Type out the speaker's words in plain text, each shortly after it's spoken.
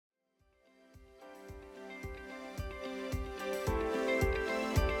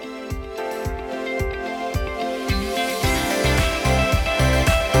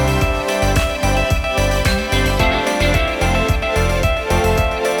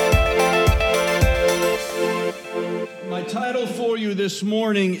issue this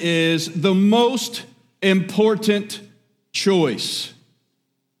morning is the most important choice.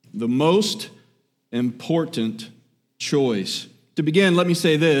 The most important choice. To begin, let me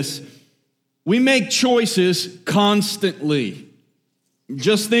say this. We make choices constantly.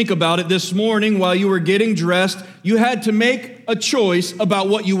 Just think about it. This morning, while you were getting dressed, you had to make a choice about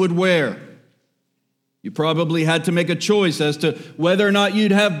what you would wear. You probably had to make a choice as to whether or not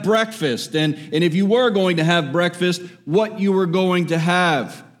you'd have breakfast, and if you were going to have breakfast, what you were going to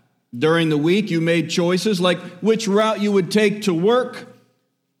have. During the week, you made choices like which route you would take to work,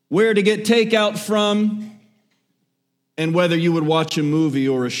 where to get takeout from, and whether you would watch a movie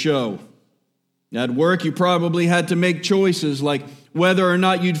or a show. At work, you probably had to make choices like whether or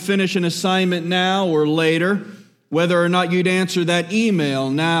not you'd finish an assignment now or later, whether or not you'd answer that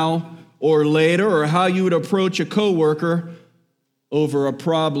email now or later, or how you would approach a coworker over a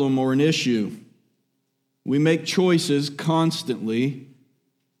problem or an issue. We make choices constantly,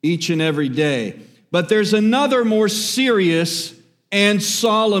 each and every day. But there's another more serious and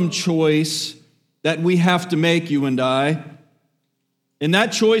solemn choice that we have to make, you and I. And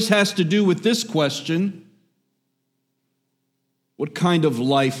that choice has to do with this question: what kind of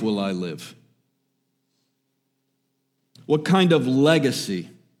life will I live? What kind of legacy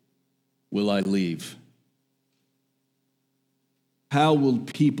will I leave? How will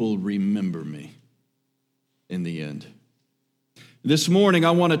people remember me in the end? This morning,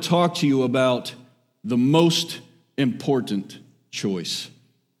 I want to talk to you about the most important choice.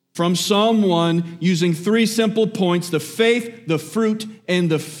 From Psalm 1, using 3 simple points: the faith, the fruit, and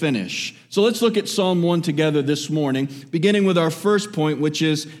the finish. So let's look at Psalm 1 together this morning, beginning with our first point, which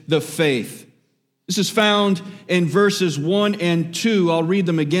is the faith. This is found in verses 1 and 2. I'll read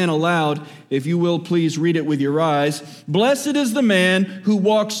them again aloud. If you will, please read it with your eyes. Blessed is the man who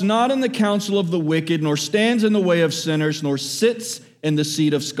walks not in the counsel of the wicked, nor stands in the way of sinners, nor sits in the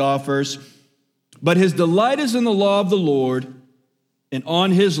seat of scoffers. But his delight is in the law of the Lord, and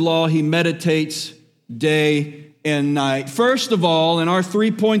on his law he meditates day and night. First of all, in our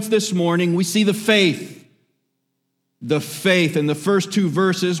 3 points this morning, we see the faith. The faith. In the first 2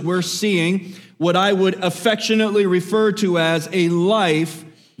 verses, we're seeing what I would affectionately refer to as a life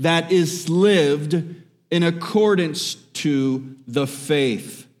that is lived in accordance to the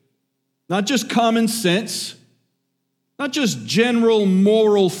faith. Not just common sense, not just general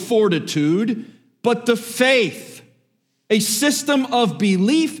moral fortitude, but the faith. A system of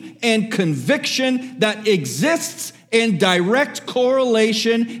belief and conviction that exists in direct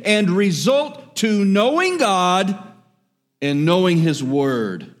correlation and result to knowing God and knowing His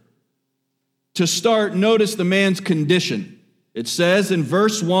Word. To start, notice the man's condition. It says in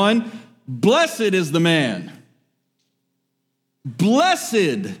verse 1, blessed is the man.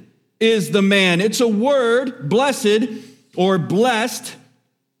 Blessed is the man. It's a word, blessed or blessed,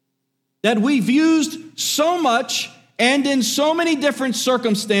 that we've used so much and in so many different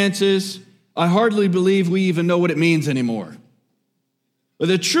circumstances, I hardly believe we even know what it means anymore. But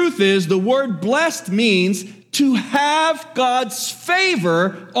the truth is, the word blessed means to have God's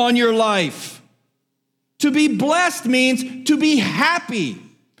favor on your life. To be blessed means to be happy.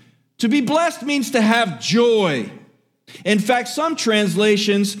 To be blessed means to have joy. In fact, some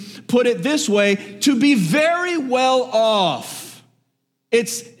translations put it this way: to be very well off.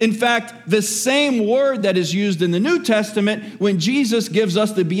 It's, in fact, the same word that is used in the New Testament when Jesus gives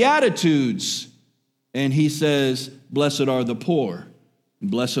us the Beatitudes. And he says, blessed are the poor,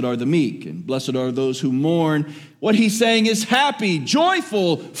 and blessed are the meek, and blessed are those who mourn. What he's saying is happy,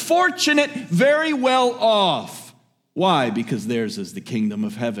 joyful, fortunate, very well off. Why? Because theirs is the kingdom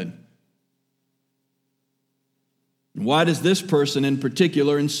of heaven. Why does this person in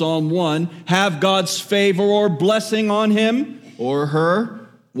particular in Psalm 1 have God's favor or blessing on him or her?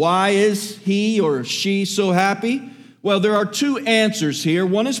 Why is he or she so happy? Well, there are 2 answers here.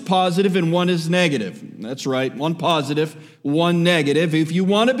 One is positive and one is negative. That's right, one positive, one negative. If you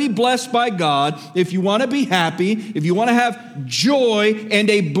want to be blessed by God, if you want to be happy, if you want to have joy and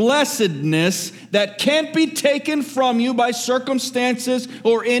a blessedness that can't be taken from you by circumstances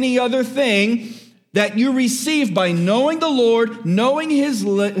or any other thing, that you receive by knowing the Lord, knowing His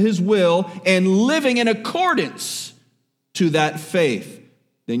will, and living in accordance to that faith,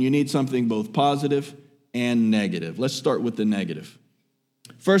 then you need something both positive and negative. Let's start with the negative.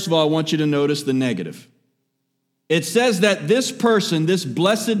 First of all, I want you to notice the negative. It says that this person, this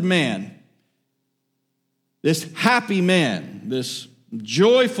blessed man, this happy man, this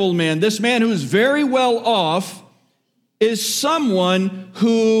joyful man, this man who is very well off, is someone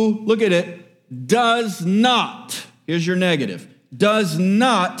who, look at it, does not, here's your negative, does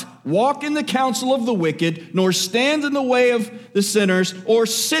not walk in the counsel of the wicked, nor stand in the way of the sinners, or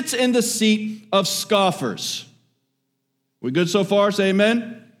sits in the seat of scoffers. We good so far? Say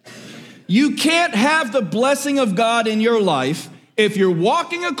amen. You can't have the blessing of God in your life if you're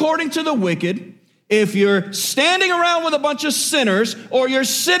walking according to the wicked, if you're standing around with a bunch of sinners, or you're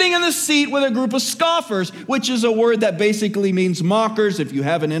sitting in the seat with a group of scoffers, which is a word that basically means mockers. If you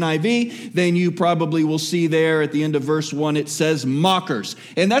have an NIV, then you probably will see there at the end of verse 1, it says mockers.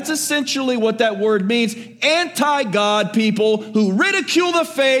 And that's essentially what that word means. Anti-God people who ridicule the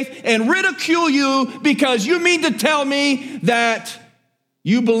faith and ridicule you because you mean to tell me that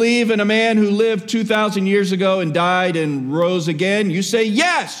you believe in a man who lived 2,000 years ago and died and rose again. You say,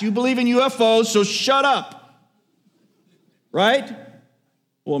 yes, you believe in UFOs, so shut up. Right?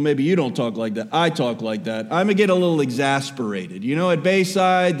 Well, maybe you don't talk like that. I talk like that. I'm going to get a little exasperated. You know, at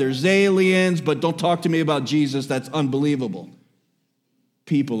Bayside, there's aliens, but don't talk to me about Jesus. That's unbelievable.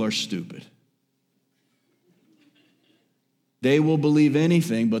 People are stupid. They will believe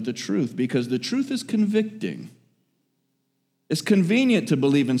anything but the truth because the truth is convicting. It's convenient to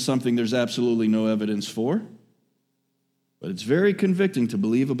believe in something there's absolutely no evidence for, but it's very convicting to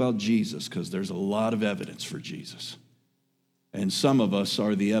believe about Jesus because there's a lot of evidence for Jesus. And some of us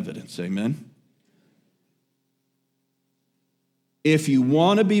are the evidence, amen? If you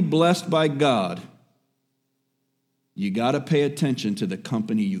want to be blessed by God, you got to pay attention to the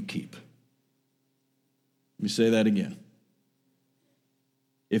company you keep. Let me say that again.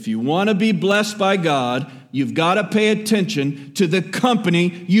 If you want to be blessed by God, you've got to pay attention to the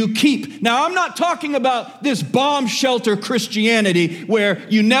company you keep. Now, I'm not talking about this bomb shelter Christianity where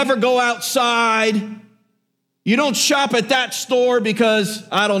you never go outside. You don't shop at that store because,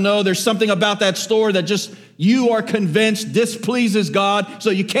 I don't know, there's something about that store that just you are convinced displeases God, so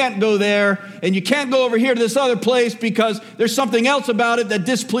you can't go there, and you can't go over here to this other place because there's something else about it that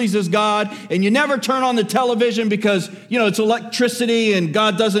displeases God, and you never turn on the television because, you know, it's electricity and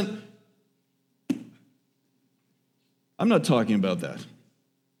God doesn't. I'm not talking about that.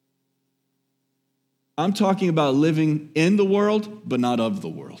 I'm talking about living in the world, but not of the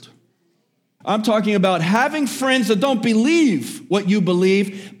world. I'm talking about having friends that don't believe what you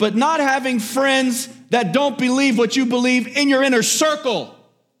believe, but not having friends that don't believe what you believe in your inner circle.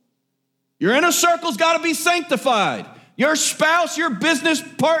 Your inner circle's got to be sanctified. Your spouse, your business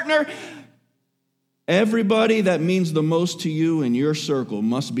partner, everybody that means the most to you in your circle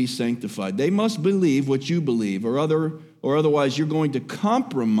must be sanctified. They must believe what you believe, or otherwise you're going to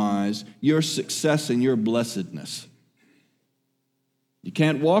compromise your success and your blessedness. You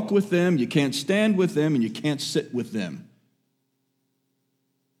can't walk with them, you can't stand with them, and you can't sit with them.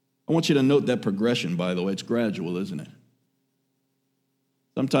 I want you to note that progression, by the way. It's gradual, isn't it?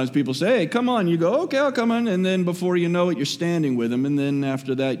 Sometimes people say, hey, come on. You go, okay, I'll come on. And then before you know it, you're standing with them. And then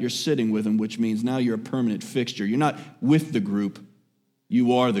after that, you're sitting with them, which means now you're a permanent fixture. You're not with the group.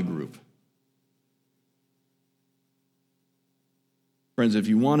 You are the group. Friends, if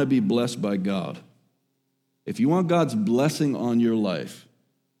you want to be blessed by God, if you want God's blessing on your life,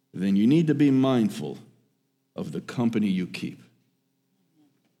 then you need to be mindful of the company you keep.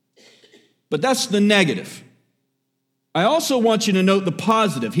 But that's the negative. I also want you to note the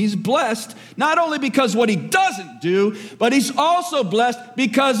positive. He's blessed not only because what he doesn't do, but he's also blessed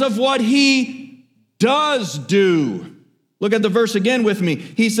because of what he does do. Look at the verse again with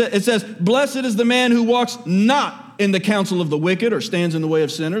me. It says, blessed is the man who walks not in the counsel of the wicked, or stands in the way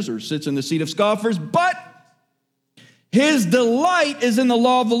of sinners, or sits in the seat of scoffers, but his delight is in the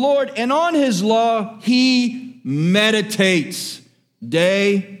law of the Lord, and on his law he meditates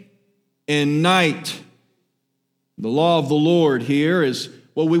day and night. The law of the Lord here is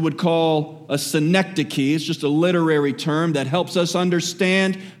what we would call a synecdoche. It's just a literary term that helps us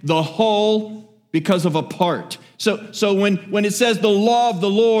understand the whole because of a part. So when it says the law of the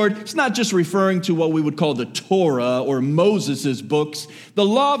Lord, it's not just referring to what we would call the Torah or Moses' books. The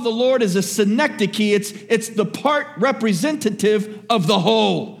law of the Lord is a synecdoche. It's the part representative of the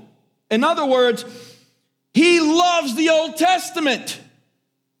whole. In other words, he loves the Old Testament.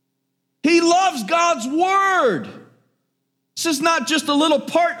 He loves God's word. This is not just a little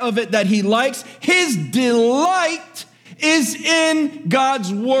part of it that he likes. His delight is in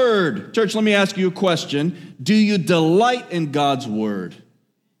God's word. Church, let me ask you a question. Do you delight in God's word?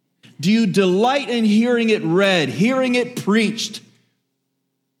 Do you delight in hearing it read, hearing it preached?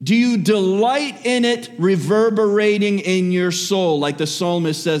 Do you delight in it reverberating in your soul? Like the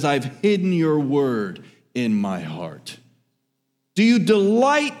psalmist says, I've hidden your word in my heart. Do you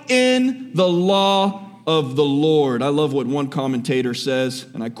delight in the law of the Lord? I love what one commentator says,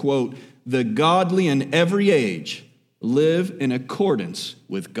 and I quote, the godly in every age live in accordance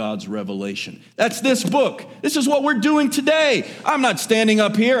with God's revelation. That's this book. This is what we're doing today. I'm not standing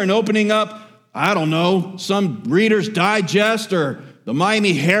up here and opening up, I don't know, some Reader's Digest or the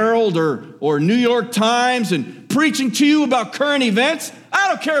Miami Herald or New York Times and preaching to you about current events. I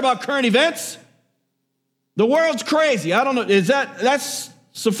don't care about current events. The world's crazy. I don't know. That's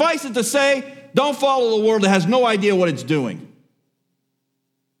suffice it to say, don't follow the world that has no idea what it's doing.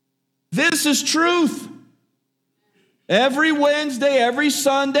 This is truth. Every Wednesday, every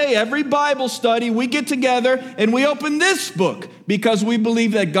Sunday, every Bible study, we get together and we open this book because we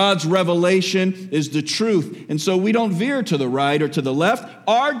believe that God's revelation is the truth. And so we don't veer to the right or to the left.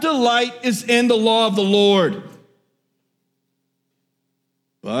 Our delight is in the law of the Lord.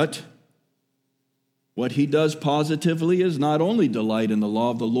 But what he does positively is not only delight in the law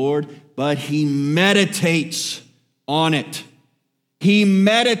of the Lord, but he meditates on it. He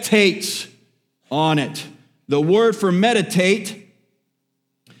meditates on it. The word for meditate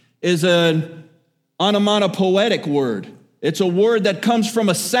is an onomatopoetic word. It's a word that comes from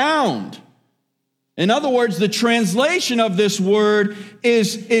a sound. In other words, the translation of this word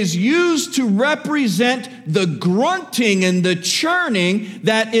is used to represent the grunting and the churning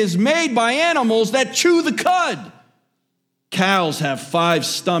that is made by animals that chew the cud. Cows have 5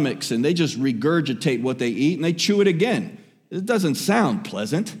 stomachs, and they just regurgitate what they eat, and they chew it again. It doesn't sound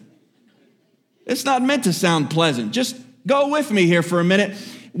pleasant. It's not meant to sound pleasant. Just go with me here for a minute.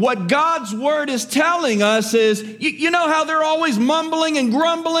 What God's word is telling us is, you know how they're always mumbling and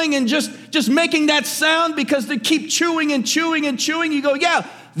grumbling and just making that sound because they keep chewing and chewing and chewing? You go, yeah,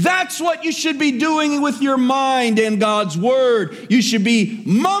 that's what you should be doing with your mind and God's word. You should be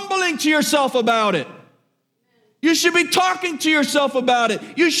mumbling to yourself about it. You should be talking to yourself about it.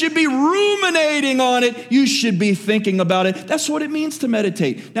 You should be ruminating on it. You should be thinking about it. That's what it means to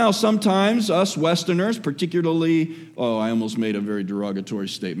meditate. Now, sometimes us Westerners, particularly, I almost made a very derogatory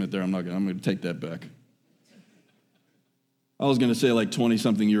statement there. I'm going to take that back. I was going to say like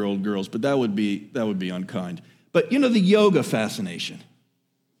 20-something-year-old girls, but that would be unkind. But you know, the yoga fascination.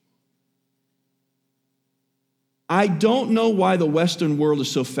 I don't know why the Western world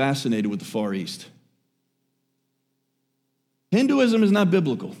is so fascinated with the Far East. Hinduism is not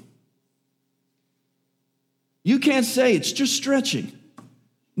biblical. You can't say it's just stretching.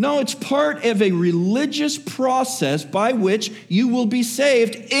 No, it's part of a religious process by which you will be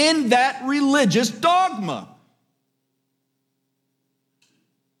saved in that religious dogma.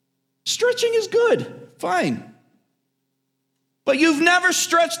 Stretching is good, fine. But you've never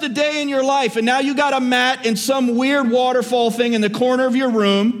stretched a day in your life, and now you got a mat and some weird waterfall thing in the corner of your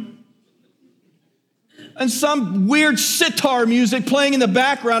room, and some weird sitar music playing in the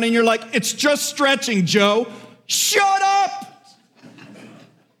background, and you're like, it's just stretching, Joe. Shut up!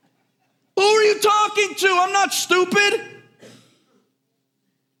 Who are you talking to? I'm not stupid.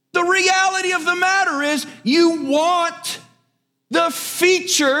 The reality of the matter is you want the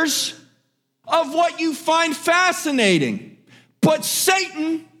features of what you find fascinating. But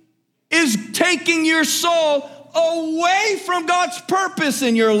Satan is taking your soul away from God's purpose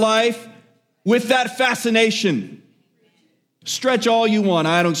in your life with that fascination. Stretch all you want.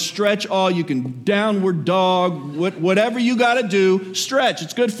 I don't stretch all. You can downward dog, whatever you got to do, stretch.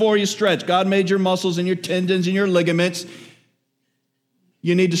 It's good for you, stretch. God made your muscles and your tendons and your ligaments.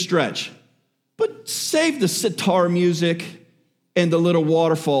 You need to stretch. But save the sitar music and the little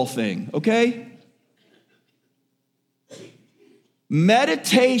waterfall thing, okay?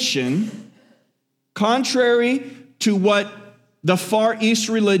 Meditation, contrary to what the Far East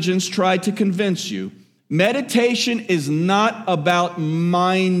religions try to convince you, meditation is not about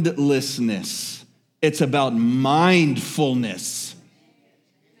mindlessness. It's about mindfulness.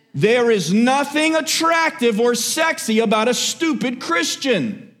 There is nothing attractive or sexy about a stupid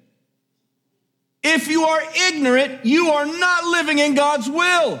Christian. If you are ignorant, you are not living in God's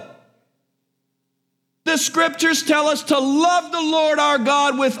will. The scriptures tell us to love the Lord our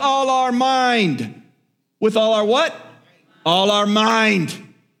God with all our mind. With all our what? All our mind.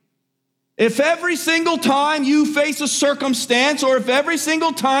 If every single time you face a circumstance, or if every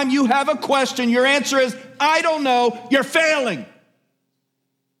single time you have a question, your answer is, I don't know, you're failing.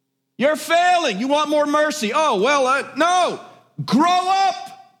 You're failing. You want more mercy. No. Grow up.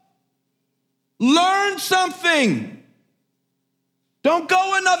 Learn something. Don't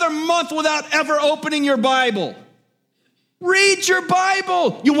go another month without ever opening your Bible. Read your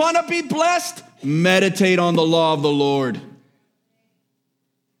Bible. You want to be blessed? Meditate on the law of the Lord.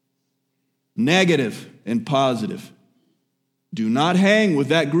 Negative and positive. Do not hang with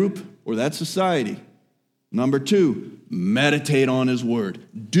that group or that society. Number 2, meditate on his word.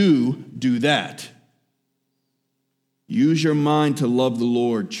 Do that. Use your mind to love the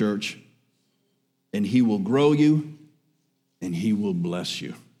Lord, church, and he will grow you and he will bless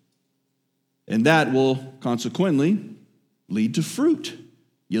you. And that will consequently lead to fruit.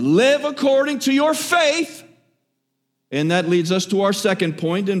 You live according to your faith, and that leads us to our second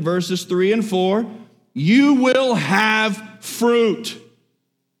point in verses 3 and 4. You will have fruit.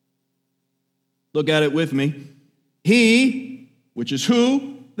 Look at it with me. He, which is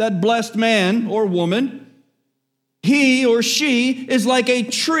who? That blessed man or woman. He or she is like a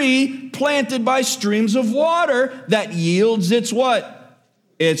tree planted by streams of water that yields its what?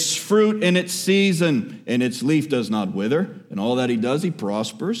 Its fruit in its season, and its leaf does not wither. And all that he does, he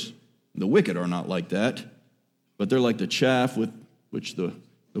prospers. The wicked are not like that, but they're like the chaff with which the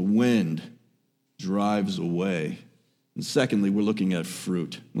wind drives away. And secondly, we're looking at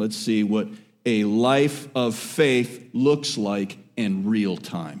fruit. Let's see what a life of faith looks like in real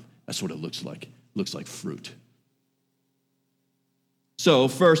time. That's what it looks like. It looks like fruit. So,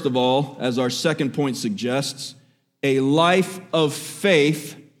 first of all, as our second point suggests, a life of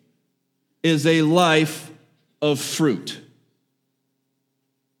faith is a life of fruit.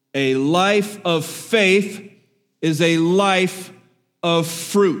 A life of faith is a life of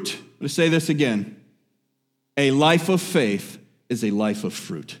fruit. Let me say this again. A life of faith is a life of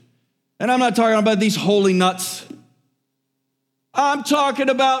fruit. And I'm not talking about these holy nuts. I'm talking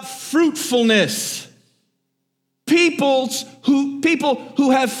about fruitfulness. People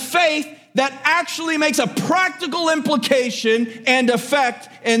who have faith that actually makes a practical implication and effect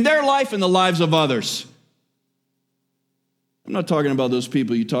in their life and the lives of others. I'm not talking about those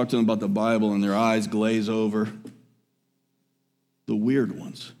people you talk to them about the Bible and their eyes glaze over. The weird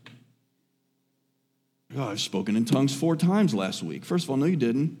ones. Oh, I've spoken in tongues 4 times last week. First of all, no, you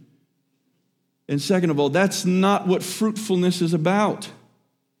didn't. And second of all, that's not what fruitfulness is about.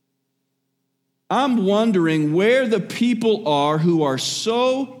 I'm wondering where the people are who are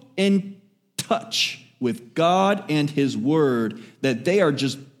so in touch with God and his word that they are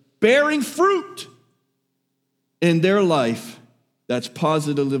just bearing fruit in their life that's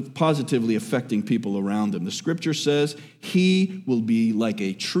positively affecting people around them. The scripture says he will be like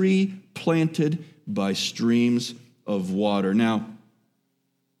a tree planted by streams of water. Now,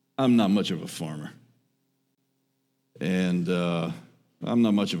 I'm not much of a farmer, and I'm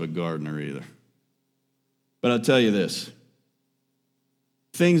not much of a gardener either. But I'll tell you this.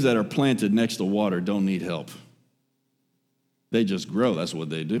 Things that are planted next to water don't need help. They just grow. That's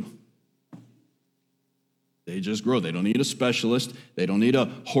what they do. They just grow. They don't need a specialist. They don't need a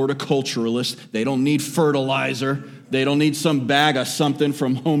horticulturalist. They don't need fertilizer. They don't need some bag of something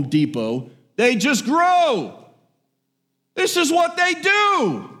from Home Depot. They just grow. This is what they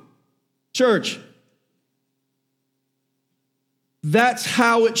do. Church, that's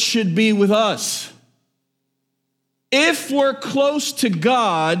how it should be with us. If we're close to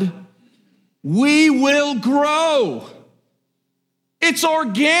God, we will grow. It's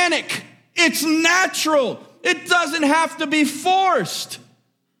organic. It's natural. It doesn't have to be forced.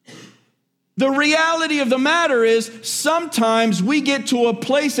 The reality of the matter is sometimes we get to a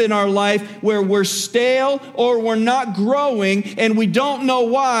place in our life where we're stale or we're not growing and we don't know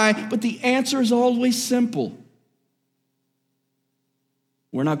why, but the answer is always simple.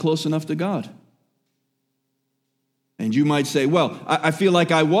 We're not close enough to God. And you might say, well, I feel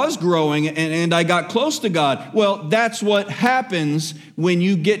like I was growing and I got close to God. Well, that's what happens when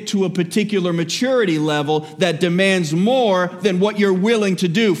you get to a particular maturity level that demands more than what you're willing to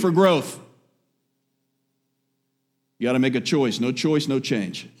do for growth. You got to make a choice. No choice, no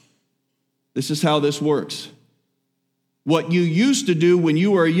change. This is how this works. What you used to do when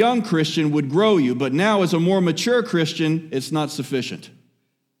you were a young Christian would grow you, but now as a more mature Christian, it's not sufficient.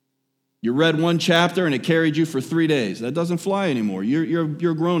 You read one chapter and it carried you for 3 days. That doesn't fly anymore.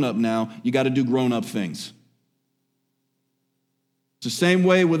 You're grown up now. You got to do grown up things. It's the same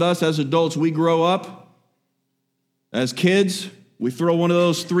way with us as adults. We grow up. As kids, we throw one of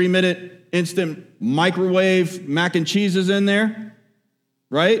those 3-minute instant microwave mac and cheeses in there,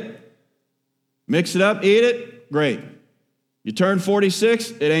 right? Mix it up, eat it, great. You turn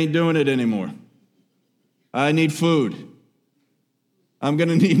 46, it ain't doing it anymore. I need food. I'm going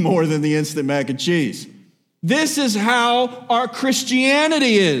to need more than the instant mac and cheese. This is how our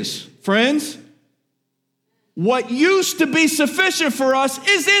Christianity is, friends. What used to be sufficient for us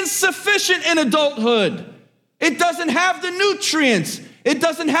is insufficient in adulthood. It doesn't have the nutrients. It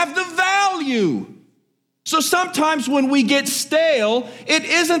doesn't have the value. So sometimes when we get stale, it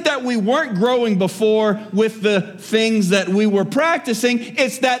isn't that we weren't growing before with the things that we were practicing.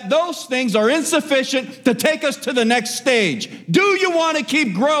 It's that those things are insufficient to take us to the next stage. Do you want to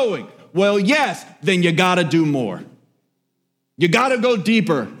keep growing? Well, yes, then you got to do more. You got to go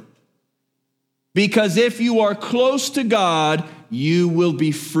deeper. Because if you are close to God, you will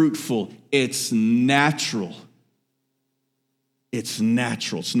be fruitful. It's natural. It's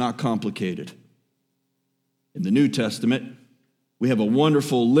natural. It's not complicated. In the New Testament, we have a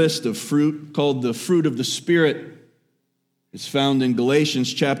wonderful list of fruit called the fruit of the Spirit. It's found in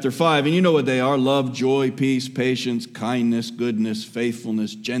Galatians chapter 5, and you know what they are: love, joy, peace, patience, kindness, goodness,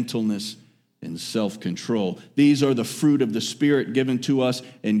 faithfulness, gentleness, and self-control. These are the fruit of the Spirit given to us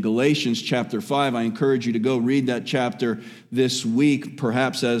in Galatians chapter 5. I encourage you to go read that chapter this week,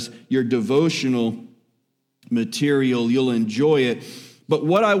 perhaps as your devotional material. You'll enjoy it. But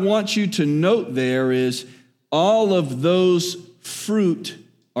what I want you to note there is all of those fruit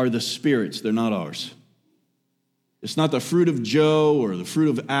are the Spirit's. They're not ours. It's not the fruit of Joe or the fruit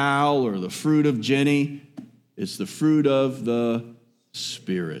of Al or the fruit of Jenny. It's the fruit of the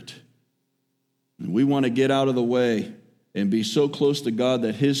Spirit. And we want to get out of the way and be so close to God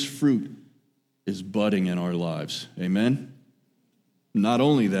that His fruit is budding in our lives. Amen? Not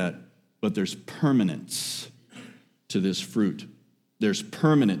only that, but there's permanence to this fruit. There's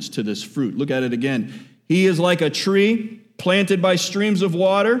permanence to this fruit. Look at it again. He is like a tree planted by streams of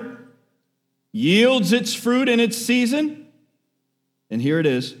water, yields its fruit in its season. And here it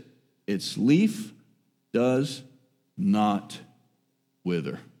is. Its leaf does not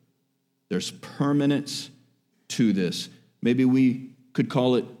wither. There's permanence to this. Maybe we could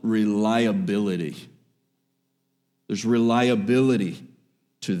call it reliability. There's reliability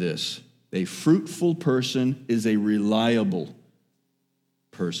to this. A fruitful person is a reliable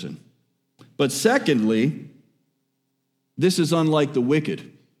person. But secondly, this is unlike the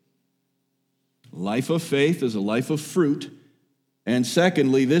wicked. Life of faith is a life of fruit. And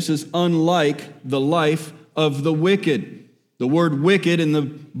secondly, this is unlike the life of the wicked. The word wicked in the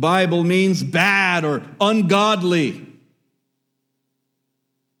Bible means bad or ungodly.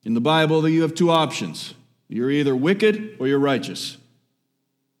 In the Bible, you have two options. You're either wicked or you're righteous.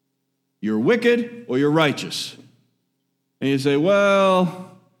 You're wicked or you're righteous. And you say,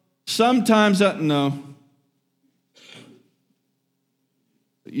 well, sometimes, no.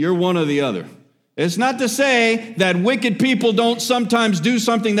 You're one or the other. It's not to say that wicked people don't sometimes do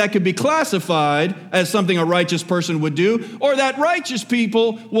something that could be classified as something a righteous person would do, or that righteous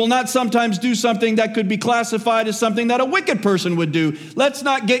people will not sometimes do something that could be classified as something that a wicked person would do. Let's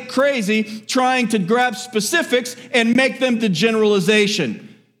not get crazy trying to grab specifics and make them the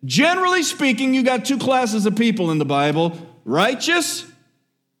generalization. Generally speaking, you got two classes of people in the Bible: righteous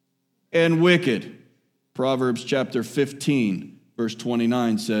and wicked. Proverbs chapter 15, verse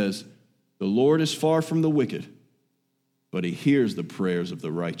 29 says, "The Lord is far from the wicked, but He hears the prayers of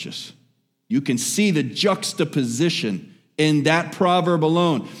the righteous." You can see the juxtaposition in that proverb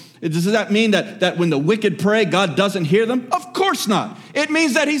alone. Does that mean that when the wicked pray, God doesn't hear them? Of course not. It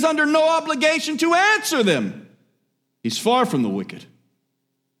means that He's under no obligation to answer them. He's far from the wicked,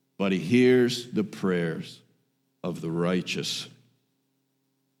 but He hears the prayers of the righteous.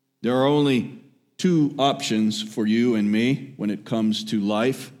 There are only two options for you and me when it comes to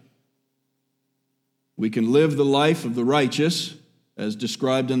life. We can live the life of the righteous, as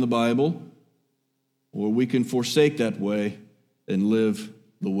described in the Bible, or we can forsake that way and live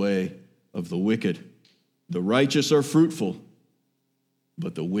the way of the wicked. The righteous are fruitful,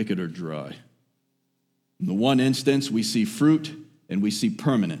 but the wicked are dry. In the one instance, we see fruit and we see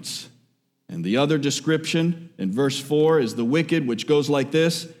permanence. And the other description in verse 4 is the wicked, which goes like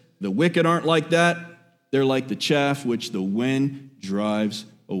this. The wicked aren't like that. They're like the chaff which the wind drives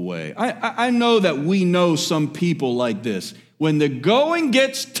away. I know that we know some people like this. When the going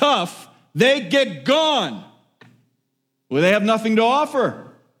gets tough, they get gone. Well, they have nothing to offer.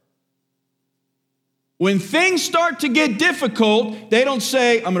 When things start to get difficult, they don't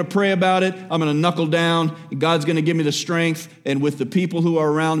say, I'm going to pray about it, I'm going to knuckle down, and God's going to give me the strength, and with the people who are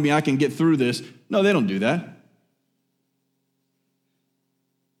around me, I can get through this. No, they don't do that.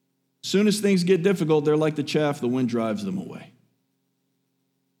 As soon as things get difficult, they're like the chaff, the wind drives them away.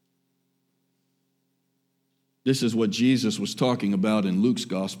 This is what Jesus was talking about in Luke's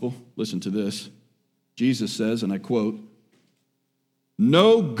gospel. Listen to this. Jesus says, and I quote,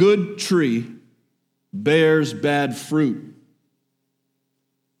 "No good tree bears bad fruit,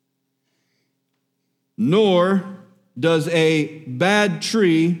 nor does a bad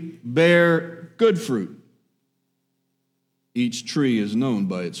tree bear good fruit. Each tree is known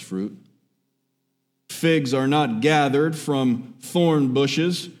by its fruit. Figs are not gathered from thorn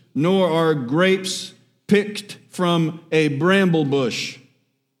bushes, nor are grapes picked from a bramble bush.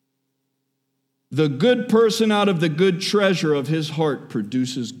 The good person out of the good treasure of his heart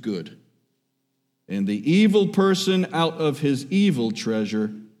produces good, And the evil person out of his evil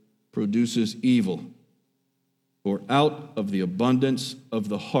treasure produces evil. For out of the abundance of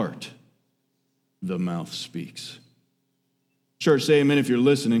the heart, the mouth speaks. Church, say amen if you're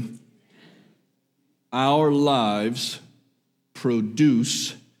listening. Our lives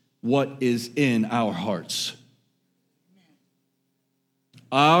produce what is in our hearts.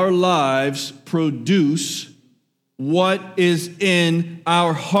 Our lives produce what is in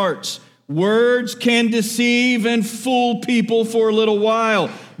our hearts. Words can deceive and fool people for a little while,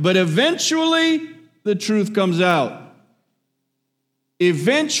 but eventually the truth comes out.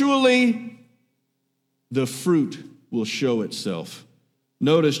 Eventually the fruit will show itself.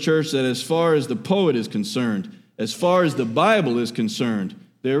 Notice, church, that as far as the poet is concerned, as far as the Bible is concerned,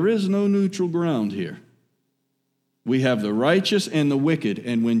 there is no neutral ground here. We have the righteous and the wicked,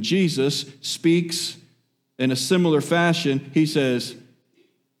 and when Jesus speaks in a similar fashion, he says,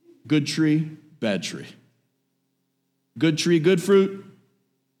 good tree, bad tree. Good tree, good fruit.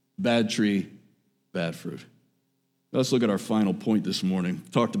 Bad tree, bad fruit. Let's look at our final point this morning.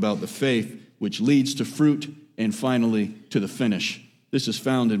 We talked about the faith which leads to fruit and finally to the finish. This is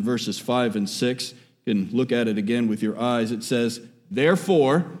found in verses 5 and 6. You can look at it again with your eyes. It says,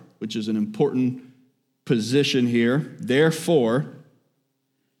 therefore, which is an important position here, therefore,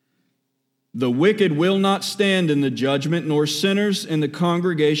 the wicked will not stand in the judgment, nor sinners in the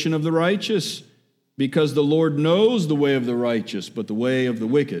congregation of the righteous, because the Lord knows the way of the righteous, but the way of the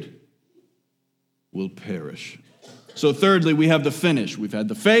wicked will perish. So thirdly, we have the finish. We've had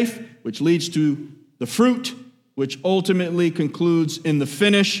the faith, which leads to the fruit, which ultimately concludes in the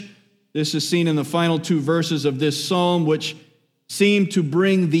finish. This is seen in the final two verses of this psalm, which seem to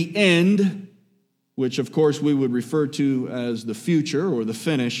bring the end, which of course we would refer to as the future or the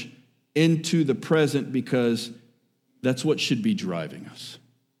finish, into the present, because that's what should be driving us.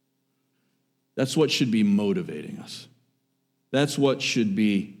 That's what should be motivating us. That's what should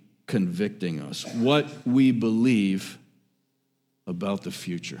be convicting us. What we believe about the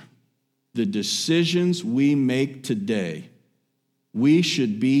future. The decisions we make today, we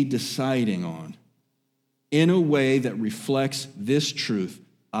should be deciding on in a way that reflects this truth.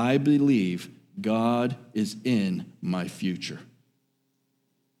 I believe God is in my future.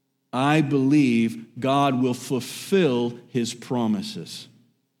 I believe God will fulfill his promises.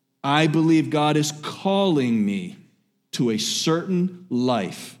 I believe God is calling me to a certain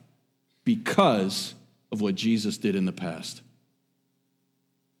life because of what Jesus did in the past.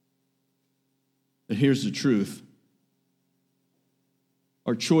 And here's the truth.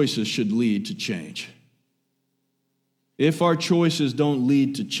 Our choices should lead to change. If our choices don't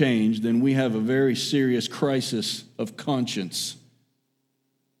lead to change, then we have a very serious crisis of conscience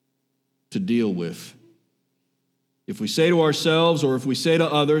to deal with. If we say to ourselves or if we say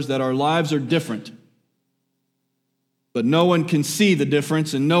to others that our lives are different, but no one can see the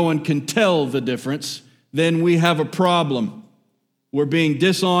difference and no one can tell the difference, then we have a problem. We're being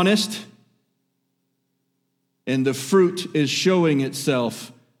dishonest, and the fruit is showing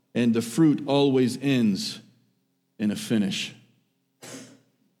itself, and the fruit always ends in a finish.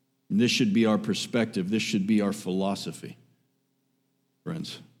 And this should be our perspective. This should be our philosophy,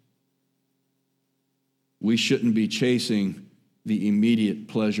 friends. We shouldn't be chasing the immediate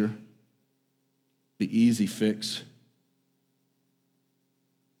pleasure, the easy fix,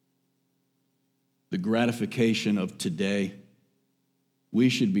 the gratification of today. We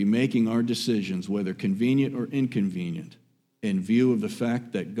should be making our decisions, whether convenient or inconvenient, in view of the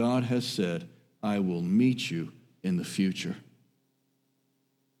fact that God has said, I will meet you in the future.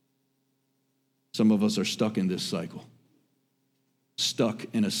 Some of us are stuck in this cycle. Stuck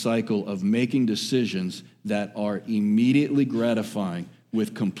in a cycle of making decisions that are immediately gratifying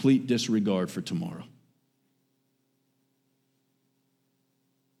with complete disregard for tomorrow.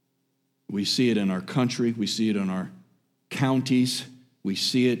 We see it in our country. We see it in our counties. We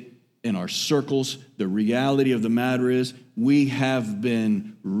see it in our circles. The reality of the matter is we have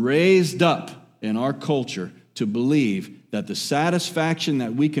been raised up in our culture to believe that the satisfaction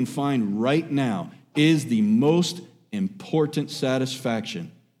that we can find right now is the most important satisfaction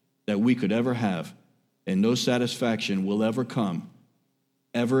that we could ever have, and no satisfaction will ever come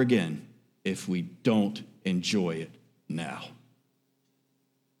ever again if we don't enjoy it now.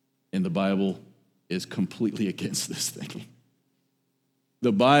 And the Bible is completely against this thinking.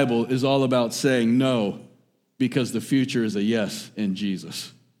 The Bible is all about saying no, because the future is a yes in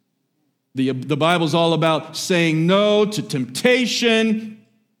Jesus. The Bible is all about saying no to temptation,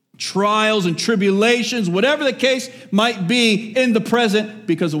 trials and tribulations, whatever the case might be in the present,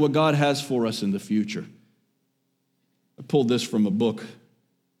 because of what God has for us in the future. I pulled this from a book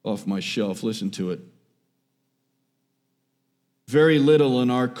off my shelf. Listen to it. Very little in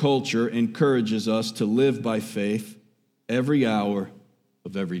our culture encourages us to live by faith every hour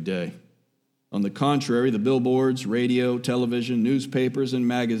of every day. On the contrary, the billboards, radio, television, newspapers, and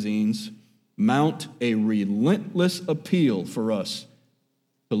magazines mount a relentless appeal for us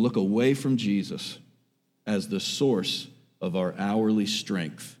to look away from Jesus as the source of our hourly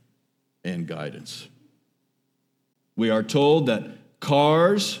strength and guidance. We are told that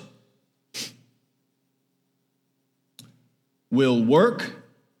cars will work,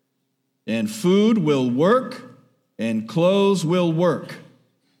 and food will work, and clothes will work.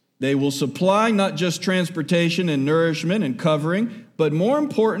 They will supply not just transportation and nourishment and covering, but more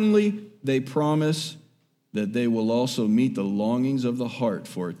importantly, they promise that they will also meet the longings of the heart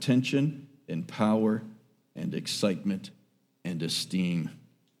for attention and power and excitement and esteem.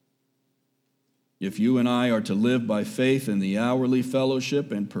 If you and I are to live by faith in the hourly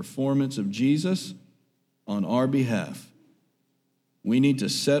fellowship and performance of Jesus on our behalf, we need to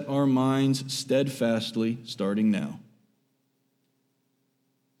set our minds steadfastly, starting now,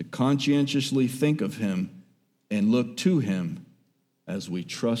 to conscientiously think of him and look to him as we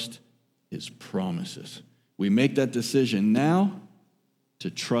trust his promises. We make that decision now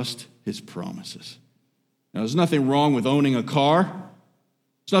to trust his promises. Now, there's nothing wrong with owning a car.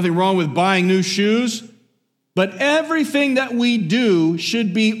 There's nothing wrong with buying new shoes. But everything that we do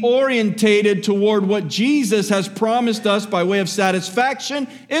should be orientated toward what Jesus has promised us by way of satisfaction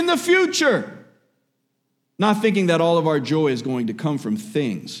in the future. Not thinking that all of our joy is going to come from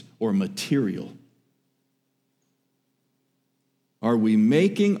things or material. Are we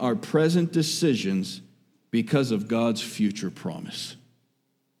making our present decisions because of God's future promise?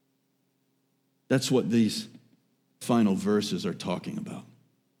 That's what these final verses are talking about.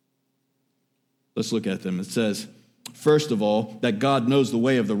 Let's look at them. It says, first of all, that God knows the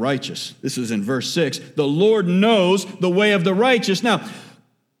way of the righteous. This is in verse 6. The Lord knows the way of the righteous. Now,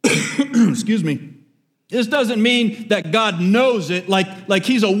 excuse me, this doesn't mean that God knows it like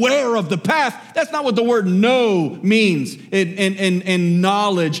he's aware of the path. That's not what the word know means in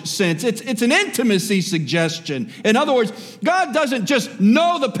knowledge sense. It's an intimacy suggestion. In other words, God doesn't just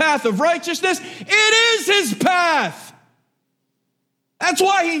know the path of righteousness. It is his path. That's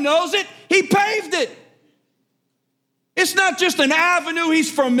why he knows it. He paved it. It's not just an avenue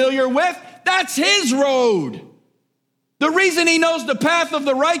he's familiar with. That's his road. The reason he knows the path of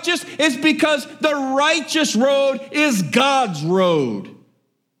the righteous is because the righteous road is God's road.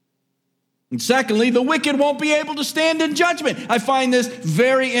 And secondly, the wicked won't be able to stand in judgment. I find this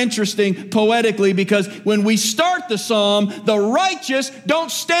very interesting poetically because when we start the psalm, the righteous don't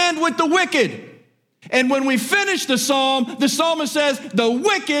stand with the wicked. And when we finish the psalm, the psalmist says, the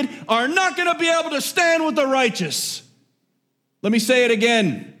wicked are not going to be able to stand with the righteous. Let me say it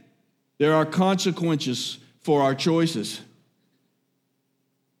again. There are consequences for our choices.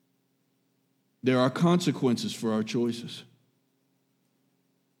 There are consequences for our choices.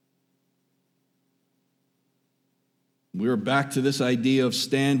 We're back to this idea of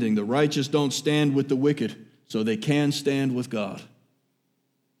standing. The righteous don't stand with the wicked, so they can stand with God.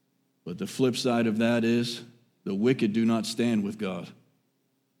 But the flip side of that is the wicked do not stand with God,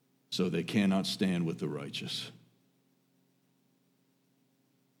 so they cannot stand with the righteous.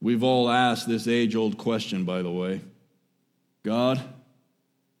 We've all asked this age-old question, by the way. God,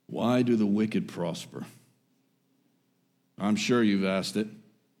 why do the wicked prosper? I'm sure you've asked it.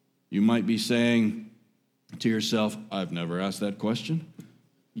 You might be saying to yourself, I've never asked that question.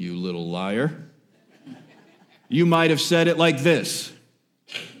 You little liar. You might have said it like this.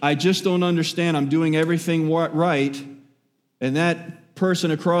 I just don't understand. I'm doing everything right, and that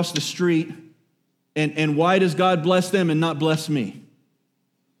person across the street, and why does God bless them and not bless me?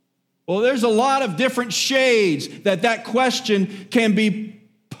 Well, there's a lot of different shades that question can be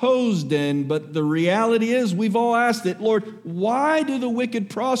posed in, but the reality is we've all asked it, Lord, why do the wicked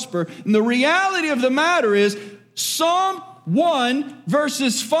prosper? And the reality of the matter is Psalm 1,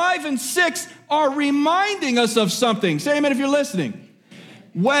 verses 5 and 6 are reminding us of something. Say amen if you're listening.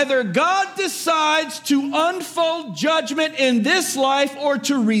 Whether God decides to unfold judgment in this life or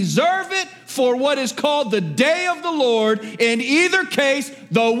to reserve it for what is called the day of the Lord, in either case,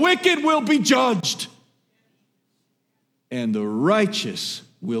 the wicked will be judged and the righteous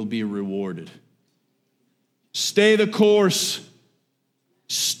will be rewarded. Stay the course.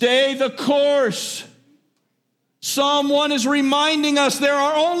 Stay the course. Psalm 1 is reminding us there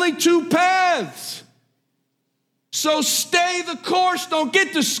are only two paths. So stay the course. Don't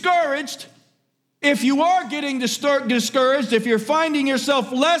get discouraged. If you are getting discouraged, if you're finding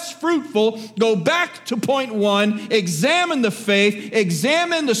yourself less fruitful, go back to point one, examine the faith,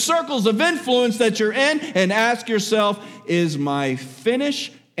 examine the circles of influence that you're in, and ask yourself, is my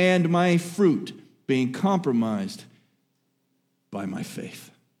finish and my fruit being compromised by my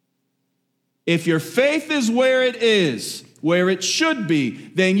faith? If your faith is where it is, where it should be,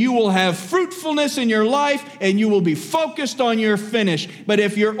 then you will have fruitfulness in your life and you will be focused on your finish. But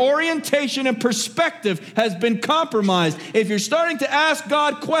if your orientation and perspective has been compromised, if you're starting to ask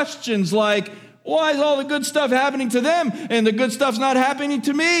God questions like, why is all the good stuff happening to them and the good stuff's not happening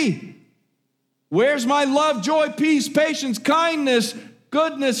to me? Where's my love, joy, peace, patience, kindness,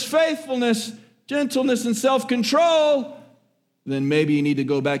 goodness, faithfulness, gentleness, and self-control? Then maybe you need to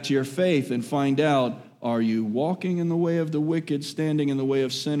go back to your faith and find out, are you walking in the way of the wicked, standing in the way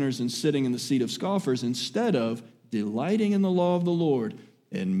of sinners, and sitting in the seat of scoffers, instead of delighting in the law of the Lord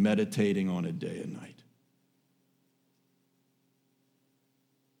and meditating on it day and night?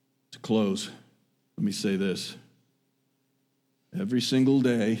 To close, let me say this. Every single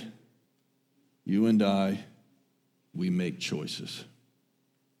day, you and I, we make choices.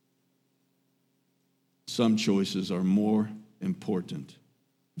 Some choices are more important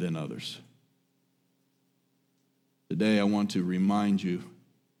than others. Today, I want to remind you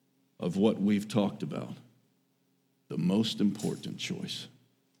of what we've talked about, the most important choice.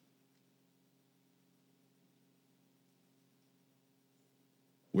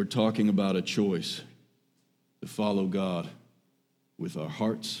 We're talking about a choice to follow God with our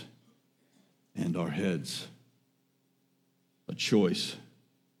hearts and our heads, a choice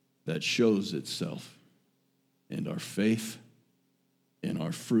that shows itself in our faith, in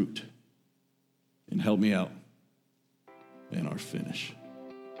our fruit, and help me out, and our finish.